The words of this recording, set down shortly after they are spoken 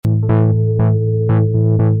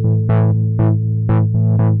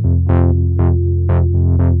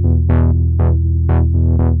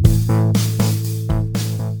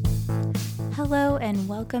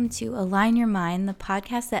to Align Your Mind, the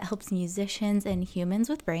podcast that helps musicians and humans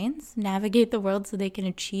with brains navigate the world so they can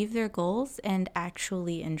achieve their goals and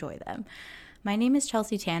actually enjoy them. My name is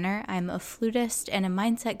Chelsea Tanner. I'm a flutist and a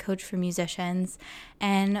mindset coach for musicians,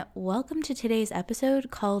 and welcome to today's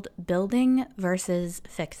episode called Building versus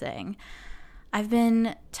Fixing. I've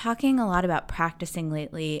been talking a lot about practicing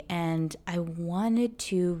lately, and I wanted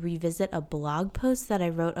to revisit a blog post that I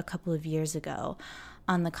wrote a couple of years ago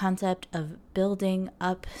on the concept of building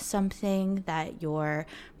up something that you're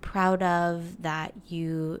proud of, that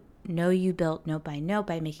you know you built note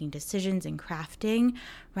by making decisions and crafting,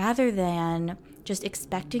 rather than just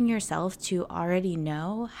expecting yourself to already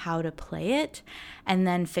know how to play it and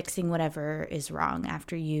then fixing whatever is wrong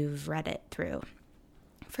after you've read it through.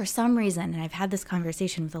 For some reason, and I've had this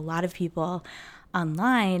conversation with a lot of people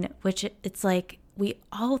online, which it's like we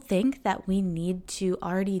all think that we need to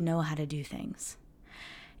already know how to do things.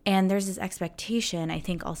 And there's this expectation, I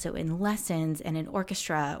think, also in lessons and in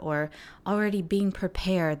orchestra or already being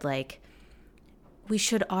prepared, like we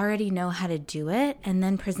should already know how to do it and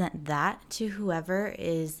then present that to whoever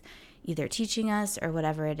is either teaching us or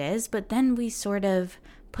whatever it is. But then we sort of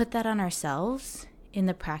put that on ourselves in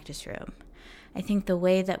the practice room. I think the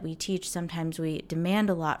way that we teach, sometimes we demand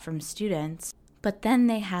a lot from students, but then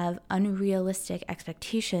they have unrealistic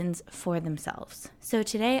expectations for themselves. So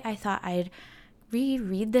today I thought I'd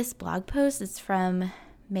reread this blog post. It's from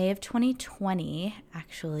May of 2020,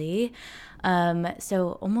 actually.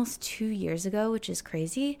 So almost 2 years ago, which is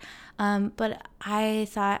crazy. But I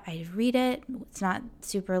thought I'd read it. It's not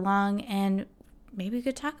super long, and maybe we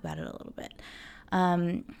could talk about it a little bit.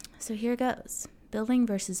 So here goes. Building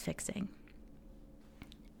versus fixing.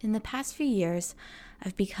 In the past few years,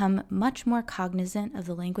 I've become much more cognizant of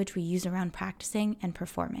the language we use around practicing and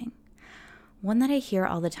performing. One that I hear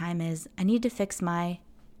all the time is, I need to fix my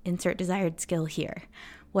insert desired skill here.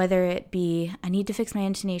 Whether it be, I need to fix my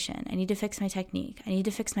intonation, I need to fix my technique, I need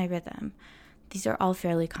to fix my rhythm. These are all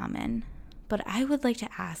fairly common. But I would like to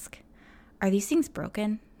ask, are these things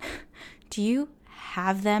broken? Do you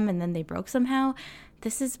have them and then they broke somehow?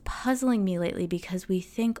 This is puzzling me lately because we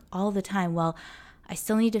think all the time, well, I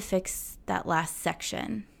still need to fix that last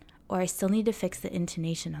section, or I still need to fix the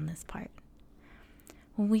intonation on this part.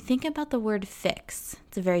 When we think about the word fix,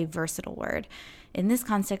 it's a very versatile word. In this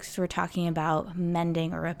context, we're talking about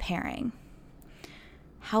mending or repairing.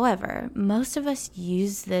 However, most of us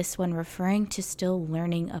use this when referring to still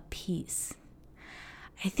learning a piece.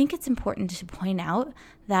 I think it's important to point out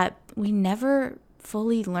that we never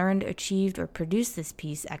fully learned, achieved, or produced this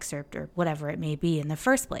piece, excerpt, or whatever it may be in the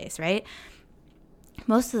first place, right?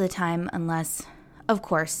 Most of the time, unless, of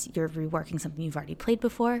course, you're reworking something you've already played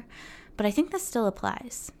before, but I think this still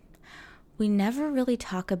applies. We never really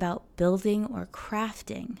talk about building or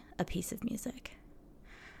crafting a piece of music.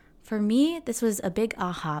 For me, this was a big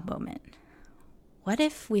aha moment. What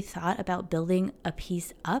if we thought about building a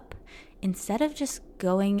piece up instead of just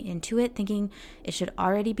going into it thinking it should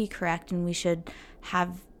already be correct and we should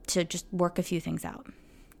have to just work a few things out?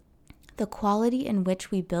 The quality in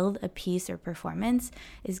which we build a piece or performance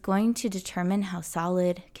is going to determine how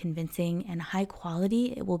solid, convincing, and high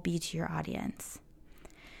quality it will be to your audience.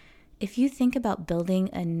 If you think about building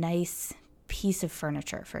a nice piece of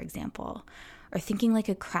furniture, for example, or thinking like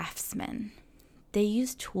a craftsman, they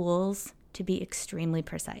use tools to be extremely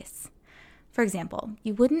precise. For example,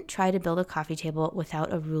 you wouldn't try to build a coffee table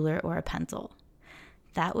without a ruler or a pencil.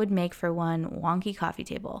 That would make for one wonky coffee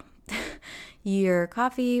table. Your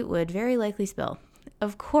coffee would very likely spill.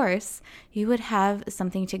 Of course, you would have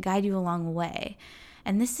something to guide you along the way.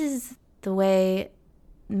 And this is the way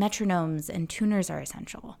metronomes and tuners are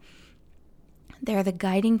essential. They're the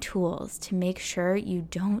guiding tools to make sure you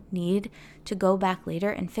don't need to go back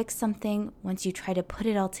later and fix something once you try to put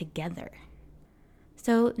it all together.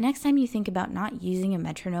 So next time you think about not using a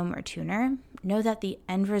metronome or tuner, know that the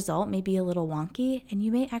end result may be a little wonky and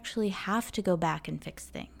you may actually have to go back and fix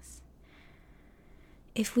things.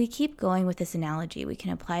 If we keep going with this analogy, we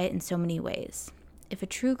can apply it in so many ways. If a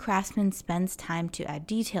true craftsman spends time to add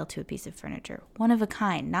detail to a piece of furniture, one of a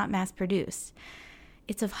kind, not mass-produced,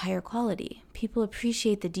 it's of higher quality. People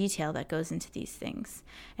appreciate the detail that goes into these things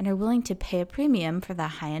and are willing to pay a premium for the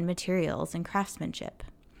high-end materials and craftsmanship.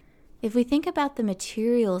 If we think about the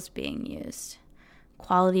materials being used,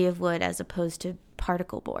 quality of wood as opposed to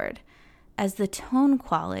particle board, as the tone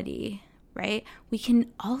quality, right? We can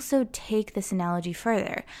also take this analogy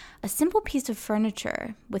further. A simple piece of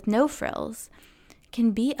furniture with no frills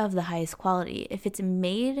can be of the highest quality if it's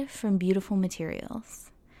made from beautiful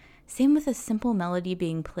materials. Same with a simple melody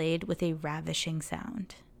being played with a ravishing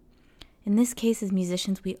sound. In this case, as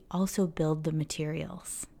musicians, we also build the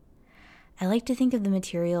materials. I like to think of the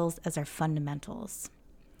materials as our fundamentals.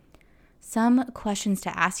 Some questions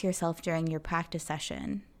to ask yourself during your practice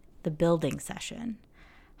session, the building session.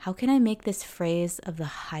 How can I make this phrase of the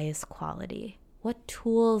highest quality? What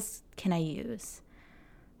tools can I use?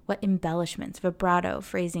 What embellishments, vibrato,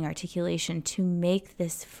 phrasing, articulation to make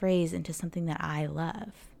this phrase into something that I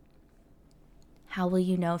love? How will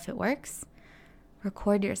you know if it works?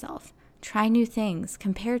 Record yourself. Try new things.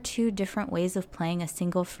 Compare 2 different ways of playing a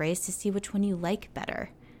single phrase to see which one you like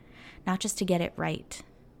better, not just to get it right.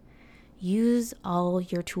 Use all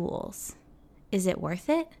your tools. Is it worth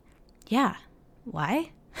it? Yeah.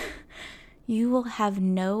 Why? You will have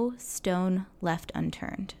no stone left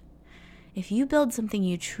unturned. If you build something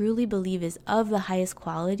you truly believe is of the highest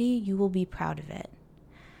quality, you will be proud of it.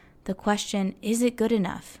 The question, is it good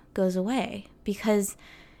enough, goes away because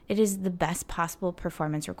it is the best possible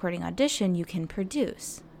performance recording audition you can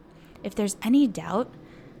produce. If there's any doubt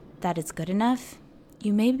that it's good enough,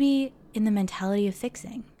 you may be in the mentality of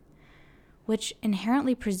fixing, which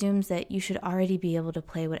inherently presumes that you should already be able to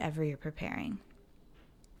play whatever you're preparing.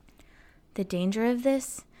 The danger of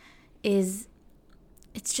this is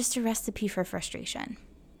it's just a recipe for frustration.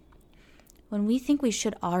 When we think we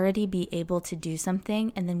should already be able to do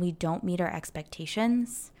something and then we don't meet our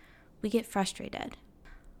expectations, we get frustrated.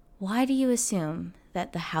 Why do you assume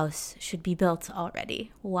that the house should be built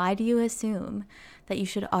already? Why do you assume that you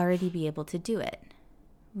should already be able to do it?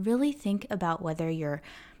 Really think about whether your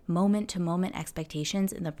moment-to-moment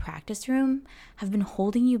expectations in the practice room have been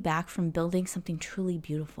holding you back from building something truly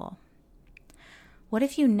beautiful. What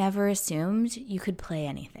if you never assumed you could play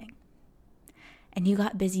anything and you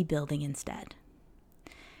got busy building instead?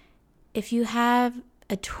 If you have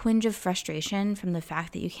a twinge of frustration from the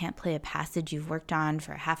fact that you can't play a passage you've worked on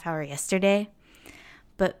for a half hour yesterday,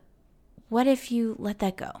 but what if you let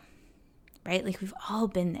that go, right? Like we've all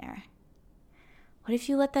been there. What if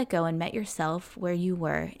you let that go and met yourself where you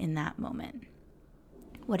were in that moment?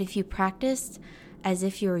 What if you practiced as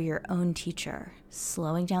if you were your own teacher?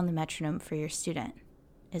 Slowing down the metronome for your student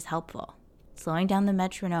is helpful. Slowing down the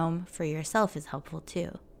metronome for yourself is helpful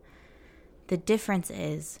too. The difference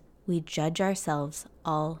is we judge ourselves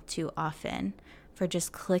all too often for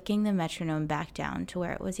just clicking the metronome back down to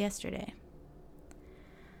where it was yesterday.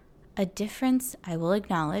 A difference I will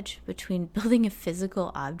acknowledge between building a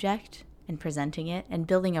physical object and presenting it and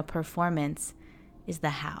building a performance is the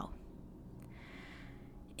how.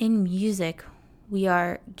 In music, we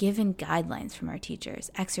are given guidelines from our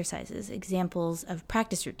teachers, exercises, examples of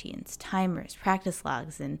practice routines, timers, practice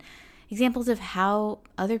logs, and examples of how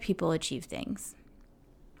other people achieve things.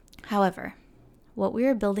 However, what we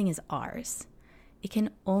are building is ours. It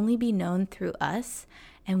can only be known through us,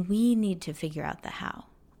 and we need to figure out the how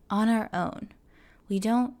on our own. We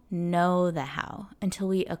don't know the how until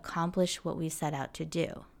we accomplish what we set out to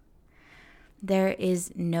do. There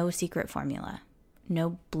is no secret formula,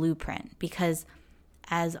 no blueprint, because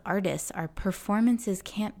as artists, our performances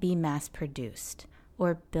can't be mass-produced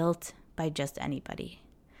or built by just anybody.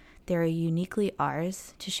 They are uniquely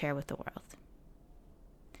ours to share with the world.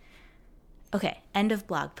 Okay, end of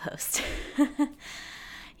blog post.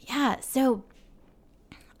 Yeah, so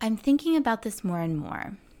I'm thinking about this more and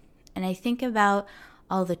more. And I think about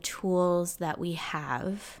all the tools that we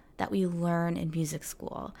have, that we learn in music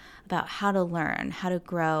school, about how to learn, how to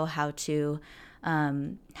grow, how to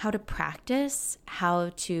practice,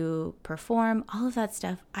 how to perform, all of that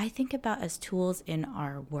stuff I think about as tools in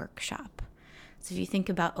our workshop. So if you think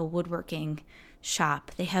about a woodworking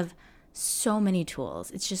shop, they have so many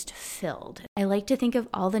tools. It's just filled. I like to think of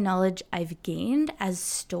all the knowledge I've gained as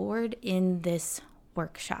stored in this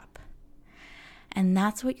workshop. And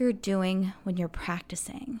that's what you're doing when you're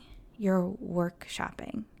practicing. You're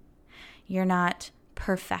workshopping. You're not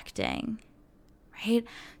perfecting, right?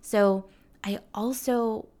 So I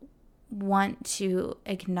also want to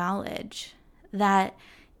acknowledge that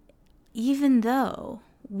even though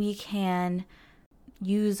we can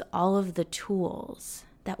use all of the tools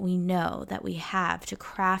that we know, that we have to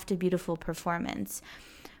craft a beautiful performance,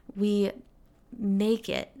 we make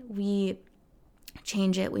it, we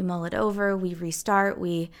change it, we mull it over, we restart,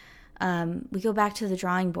 we go back to the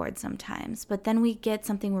drawing board sometimes, but then we get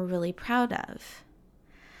something we're really proud of.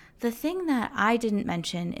 The thing that I didn't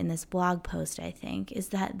mention in this blog post, I think, is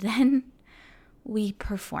that then we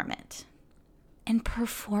perform it. And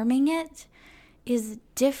performing it is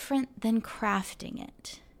different than crafting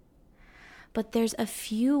it. But there's a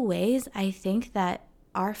few ways I think that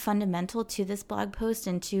are fundamental to this blog post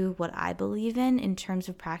and to what I believe in terms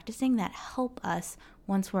of practicing that help us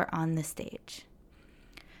once we're on the stage.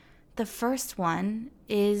 The first one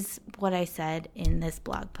is what I said in this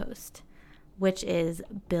blog post. which is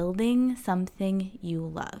building something you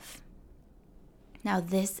love. Now,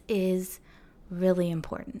 this is really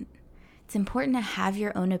important. It's important to have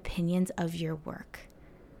your own opinions of your work,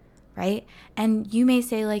 right? And you may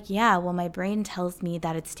say like, yeah, well, my brain tells me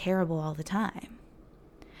that it's terrible all the time.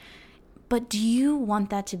 But do you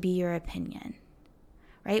want that to be your opinion,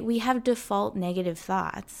 right? We have default negative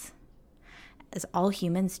thoughts, as all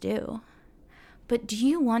humans do. But do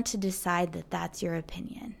you want to decide that that's your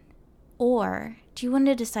opinion? Or do you want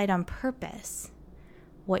to decide on purpose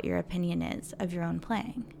what your opinion is of your own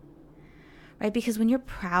playing? Right? Because when you're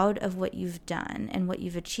proud of what you've done and what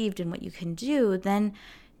you've achieved and what you can do, then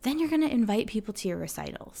you're going to invite people to your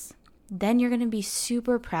recitals. Then you're going to be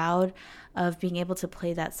super proud of being able to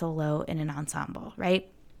play that solo in an ensemble, right?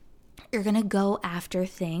 You're going to go after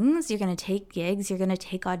things. You're going to take gigs. You're going to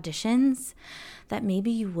take auditions that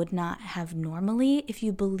maybe you would not have normally if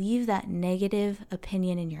you believe that negative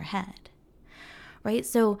opinion in your head, right?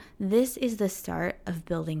 So this is the start of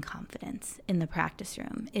building confidence in the practice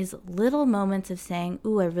room, is little moments of saying,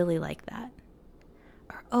 ooh, I really like that.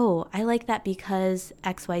 Or, oh, I like that because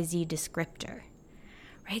XYZ descriptor,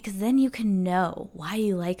 right? Because then you can know why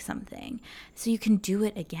you like something so you can do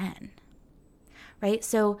it again, right?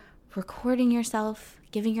 So recording yourself,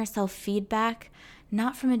 giving yourself feedback,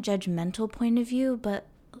 not from a judgmental point of view, but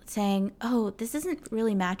saying, oh, this isn't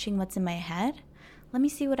really matching what's in my head. Let me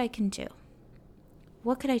see what I can do.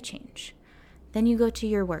 What could I change? Then you go to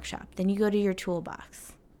your workshop. Then you go to your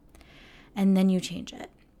toolbox. And then you change it.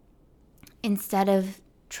 Instead of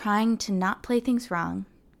trying to not play things wrong,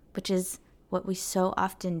 which is what we so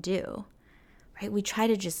often do, right? We try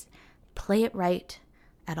to just play it right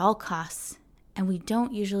at all costs, and we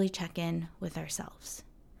don't usually check in with ourselves,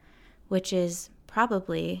 which is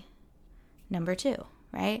probably number 2,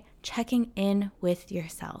 right? Checking in with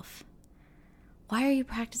yourself. Why are you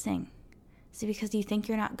practicing? Is it because you think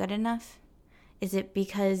you're not good enough? Is it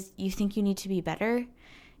because you think you need to be better?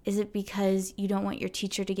 Is it because you don't want your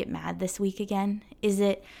teacher to get mad this week again? Is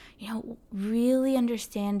it, really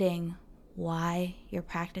understanding why you're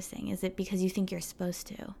practicing? Is it because you think you're supposed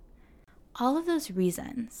to? All of those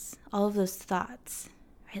reasons, all of those thoughts,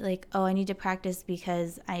 right? Like, oh, I need to practice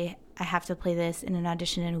because I have to play this in an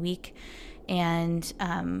audition in a week, and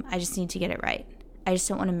I just need to get it right. I just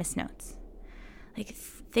don't want to miss notes. Like,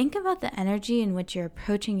 think about the energy in which you're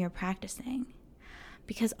approaching your practicing,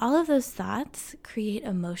 because all of those thoughts create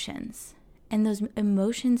emotions, and those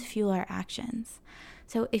emotions fuel our actions.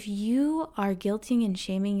 So if you are guilting and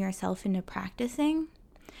shaming yourself into practicing,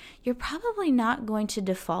 you're probably not going to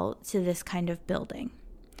default to this kind of building.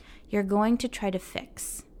 You're going to try to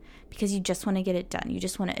fix because you just want to get it done. You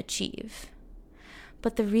just want to achieve.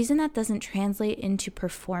 But the reason that doesn't translate into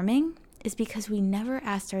performing is because we never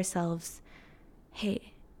asked ourselves,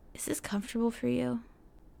 hey, is this comfortable for you?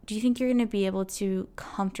 Do you think you're going to be able to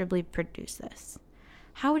comfortably produce this?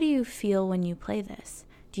 How do you feel when you play this?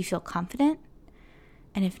 Do you feel confident?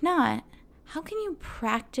 And if not, how can you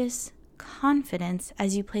practice confidence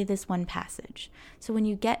as you play this one passage? So when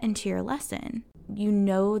you get into your lesson, you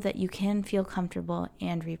know that you can feel comfortable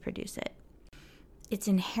and reproduce it. It's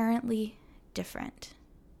inherently different,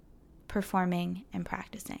 performing and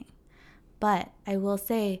practicing. But I will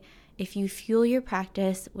say, if you fuel your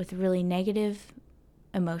practice with really negative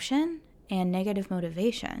emotion and negative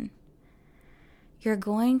motivation, you're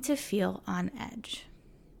going to feel on edge.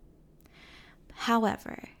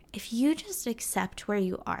 However, if you just accept where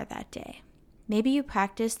you are that day, maybe you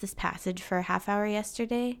practiced this passage for a half hour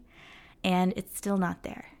yesterday and it's still not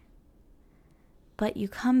there, but you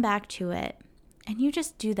come back to it and you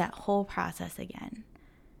just do that whole process again,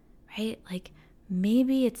 right? Like,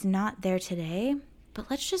 maybe it's not there today, but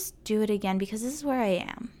let's just do it again because this is where I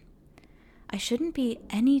am. I shouldn't be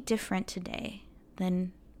any different today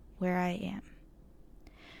than where I am.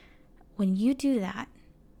 When you do that,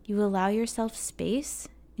 you allow yourself space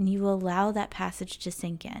and you allow that passage to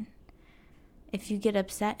sink in. If you get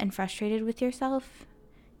upset and frustrated with yourself,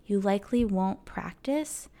 you likely won't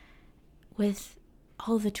practice with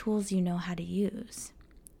all the tools you know how to use.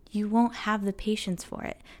 You won't have the patience for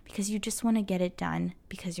it because you just want to get it done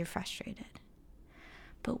because you're frustrated.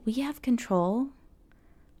 But we have control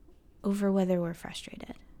over whether we're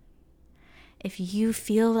frustrated. If you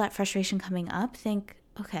feel that frustration coming up, think,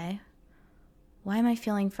 okay, why am I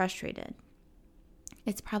feeling frustrated?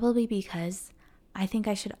 It's probably because I think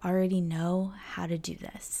I should already know how to do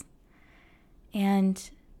this. And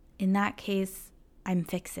in that case, I'm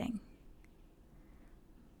fixing.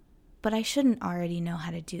 But I shouldn't already know how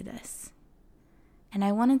to do this. And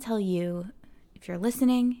I want to tell you, if you're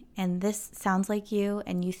listening and this sounds like you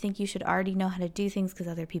and you think you should already know how to do things because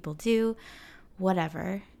other people do,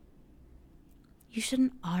 whatever, you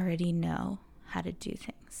shouldn't already know how to do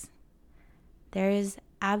things. There is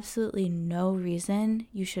absolutely no reason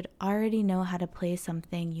you should already know how to play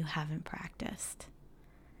something you haven't practiced.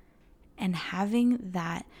 And having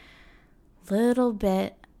that little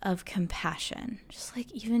bit of compassion, just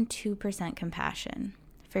like even 2% compassion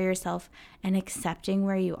for yourself and accepting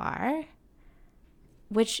where you are,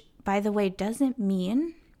 which, by the way, doesn't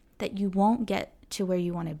mean that you won't get to where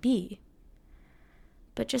you want to be,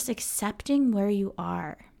 but just accepting where you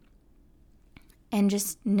are and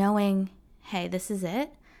just knowing, hey, this is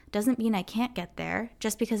it. Doesn't mean I can't get there.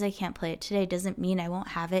 Just because I can't play it today doesn't mean I won't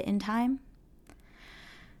have it in time,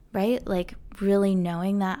 right? Like really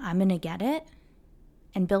knowing that I'm going to get it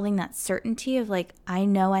and building that certainty of like, I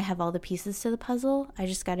know I have all the pieces to the puzzle. I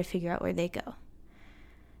just got to figure out where they go.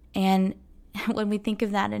 And when we think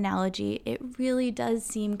of that analogy, it really does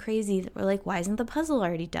seem crazy that we're like, why isn't the puzzle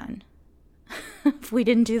already done? If we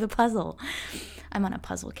didn't do the puzzle. I'm on a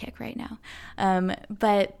puzzle kick right now.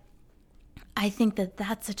 But I think that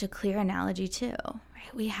that's such a clear analogy too,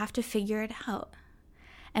 right? We have to figure it out.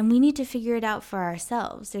 And we need to figure it out for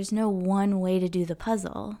ourselves. There's no one way to do the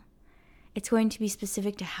puzzle. It's going to be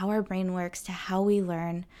specific to how our brain works, to how we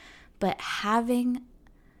learn. But having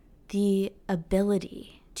the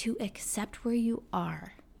ability to accept where you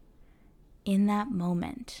are in that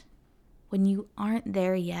moment when you aren't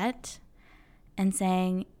there yet and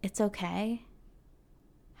saying, it's okay.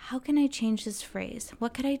 How can I change this phrase?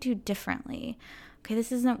 What could I do differently? Okay,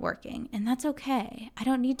 this isn't working, and that's okay. I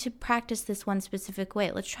don't need to practice this one specific way.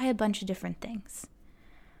 Let's try a bunch of different things.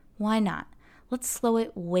 Why not? Let's slow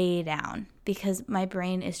it way down because my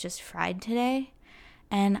brain is just fried today,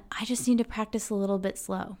 and I just need to practice a little bit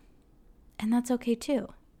slow. And that's okay too.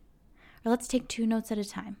 Or let's take 2 notes at a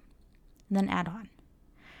time, and then add on.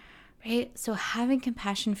 Right? So having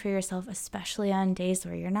compassion for yourself, especially on days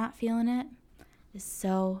where you're not feeling it, is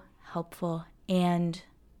so helpful and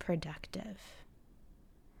productive.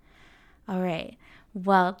 All right.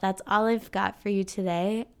 Well, that's all I've got for you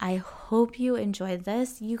today. I hope you enjoyed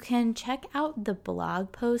this. You can check out the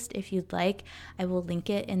blog post if you'd like. I will link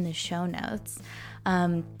it in the show notes.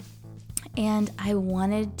 And I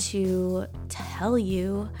wanted to tell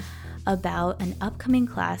you about an upcoming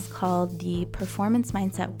class called the Performance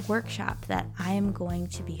Mindset Workshop that I am going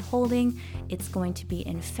to be holding. It's going to be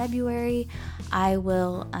in February. I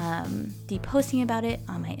will be posting about it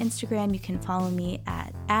on my Instagram. You can follow me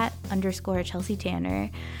at @_Chelsea Tanner,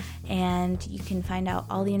 and you can find out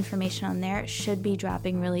all the information on there. It should be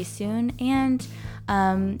dropping really soon, and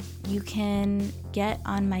you can get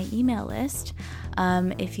on my email list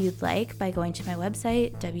if you'd like by going to my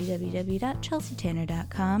website,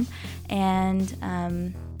 www.chelseatanner.com,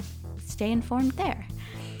 and stay informed there.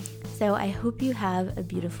 So I hope you have a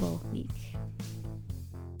beautiful week.